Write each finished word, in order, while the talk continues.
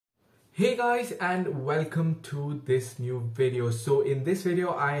Hey guys, and welcome to this new video. So in this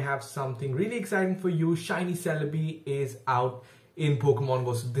video I have something really exciting for you. Shiny Celebi is out in Pokemon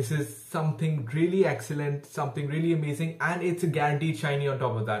Go. So this is something really excellent, something really amazing, and it's a guaranteed shiny on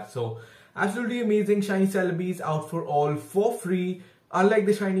top of that. So absolutely amazing. Shiny Celebi is out for all for free. Unlike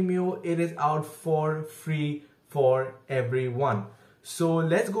the Shiny Mew, it is out for free for everyone. So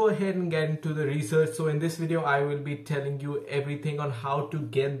let's go ahead and get into the research. So in this video, I will be telling you everything on how to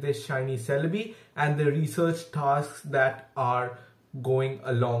get this shiny Celebi and the research tasks that are going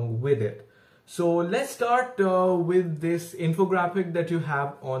along with it. So let's start with this infographic that you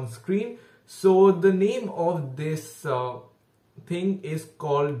have on screen. So the name of this thing is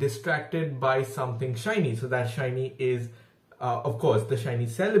called Distracted by Something Shiny. So that shiny is, of course, the shiny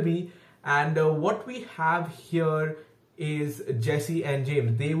Celebi. And what we have here is Jessie and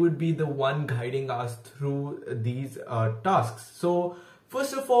James. They would be the one guiding us through these tasks. So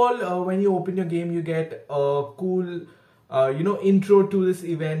first of all, when you open your game, you get a cool intro to this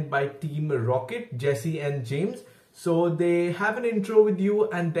event by Team Rocket, Jessie and James. So they have an intro with you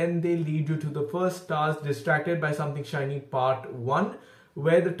and then they lead you to the first task, Distracted by Something Shiny Part 1,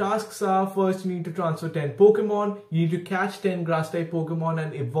 where the tasks are: first you need to transfer 10 Pokemon, you need to catch 10 grass type Pokemon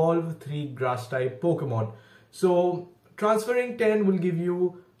and evolve 3 grass type Pokemon. So transferring 10 will give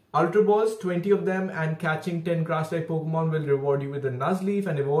you Ultra Balls, 20 of them, and catching 10 grass type Pokemon will reward you with a Nuzleaf,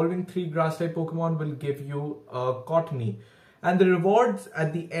 and evolving 3 grass type Pokemon will give you a Cottony. And the rewards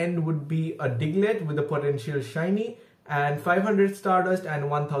at the end would be a Diglett with a potential shiny, and 500 Stardust and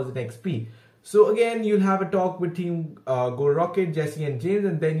 1000 XP. So again, you'll have a talk with Team Go Rocket, Jessie and James,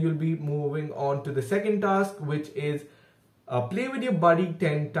 and then you'll be moving on to the second task, which is play with your buddy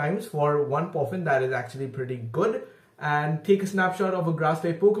 10 times for 1 Poffin. That is actually pretty good. And take a snapshot of a grass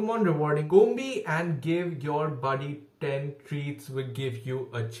type Pokemon, rewarding Gombi, and give your buddy 10 treats, will give you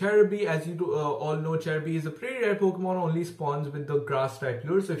a Celebi. As you all know, Celebi is a pretty rare Pokemon, only spawns with the grass type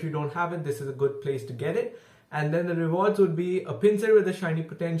lure. So if you don't have it, this is a good place to get it. And then the rewards would be a Pinsir with a shiny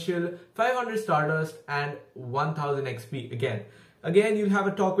potential, 500 Stardust, and 1000 XP Again, you'll have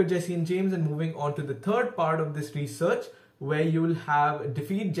a talk with Jessie and James, and moving on to the third part of this research, where you will have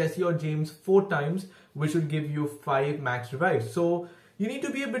defeat Jessie or James 4 times, which will give you 5 max revives. So you need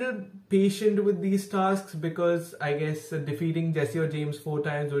to be a bit patient with these tasks, because I guess defeating Jessie or James 4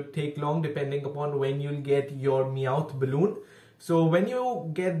 times would take long, depending upon when you'll get your Meowth balloon. So when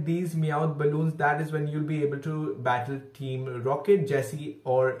you get these Meowth balloons, that is when you'll be able to battle Team Rocket, Jessie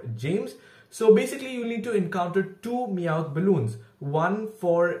or James. So basically you need to encounter 2 Meowth balloons, one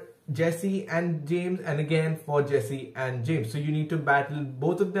for Jessie and James, and again for Jessie and James. So you need to battle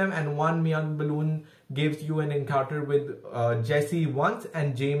both of them, and 1 Meowth balloon gives you an encounter with Jessie once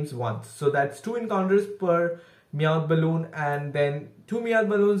and James once. So that's 2 encounters per Meowth balloon, and then 2 Meowth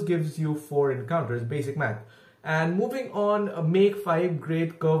balloons gives you 4 encounters, basic math. And moving on, make 5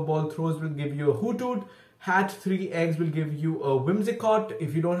 great curveball throws will give you a Hoothoot. Hatch 3 eggs will give you a Whimsicott.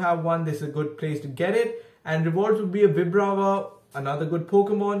 If you don't have one, this is a good place to get it. And rewards would be a Vibrava, another good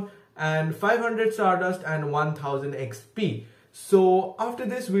Pokemon, and 500 Stardust and 1000 XP. So after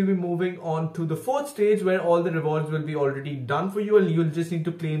this, we'll be moving on to the 4th stage, where all the rewards will be already done for you, and you'll just need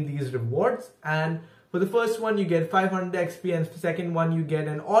to claim these rewards. And for the first one, you get 500 XP, and for the second one, you get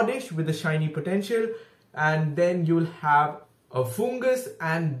an Oddish with a shiny potential, and then you'll have a Fungus,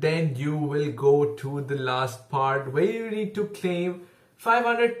 and then you will go to the last part, where you need to claim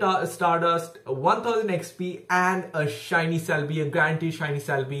 500 Stardust, 1000 XP, and a shiny Celebi, a guaranteed shiny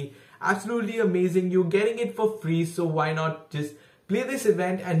Celebi. Absolutely amazing. You're getting it for free, so why not just play this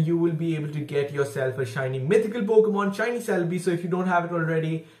event and you will be able to get yourself a shiny mythical Pokemon, shiny Celebi. So if you don't have it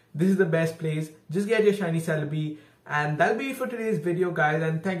already, this is the best place. Just get your shiny Celebi. And that'll be it for today's video, guys,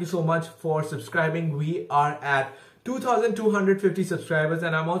 and thank you so much for subscribing. We are at 2,250 subscribers,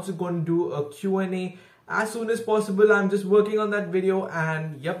 and I'm also going to do a Q&A as soon as possible. I'm just working on that video,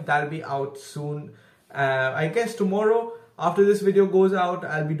 and yep, that'll be out soon. I guess tomorrow, after this video goes out,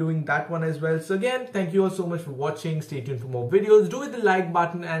 I'll be doing that one as well. So again, thank you all so much for watching. Stay tuned for more videos. Do hit the like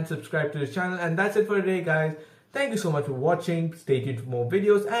button and subscribe to the channel. And that's it for today, guys. Thank you so much for watching. Stay tuned for more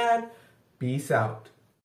videos, and peace out.